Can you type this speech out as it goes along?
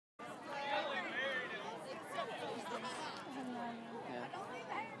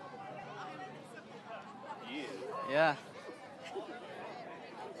Yeah.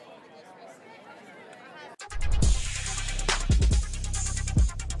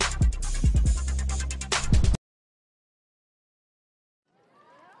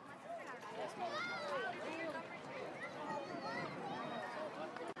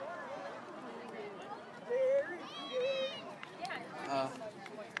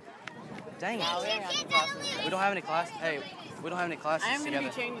 Dang it. We don't have any classes. Hey, we don't have any classes I am going to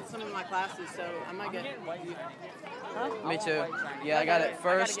together. be changing some of my classes, so I might get... Huh? Me too. Yeah, I got it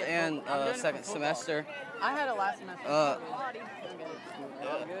first and second semester. I had it last semester. Yeah.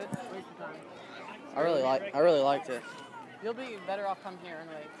 I really liked it. You'll be better off coming here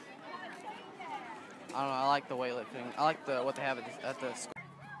anyways. I don't know. I like the weightlifting. I like what they have at the school.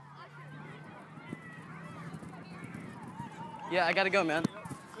 Yeah, I gotta go, man.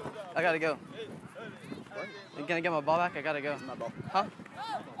 I gotta go. What? You gonna get my ball back? I gotta go. My ball. Huh?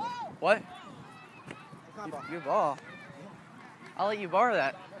 What? It's my ball. Your ball. I'll let you borrow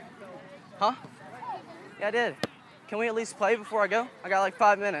that. Huh? Yeah, I did. Can we at least play before I go? I got like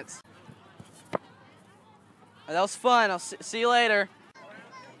 5 minutes. That was fun. I'll see you later.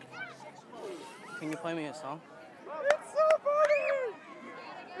 Can you play me a song? It's so funny!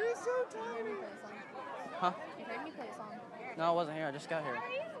 You're so tiny. Huh? You heard me play a song. No, I wasn't here. I just got here.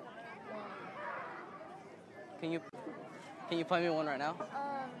 Can you play me one right now?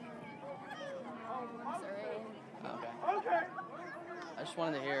 Once already. Oh, okay. I just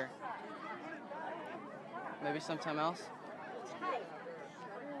wanted to hear. Maybe sometime else?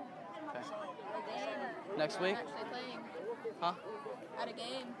 Okay. Next week? I'm actually playing. Huh? At a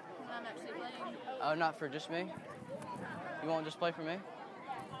game. I'm actually playing. Oh, not for just me? You won't just play for me?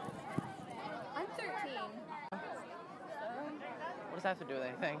 I'm 13. What does that have to do with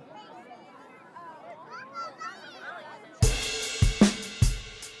anything?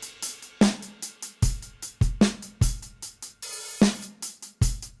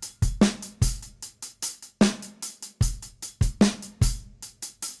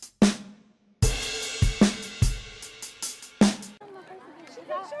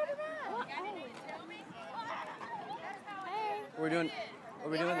 Are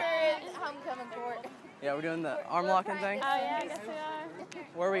we doing homecoming court. Yeah, we're doing the arm locking thing? Oh yeah, I guess we are.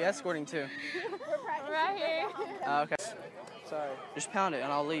 Where are we escorting to? We're right here. Oh, okay. Sorry. Just pound it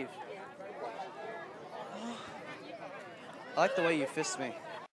and I'll leave. I like the way you fist me.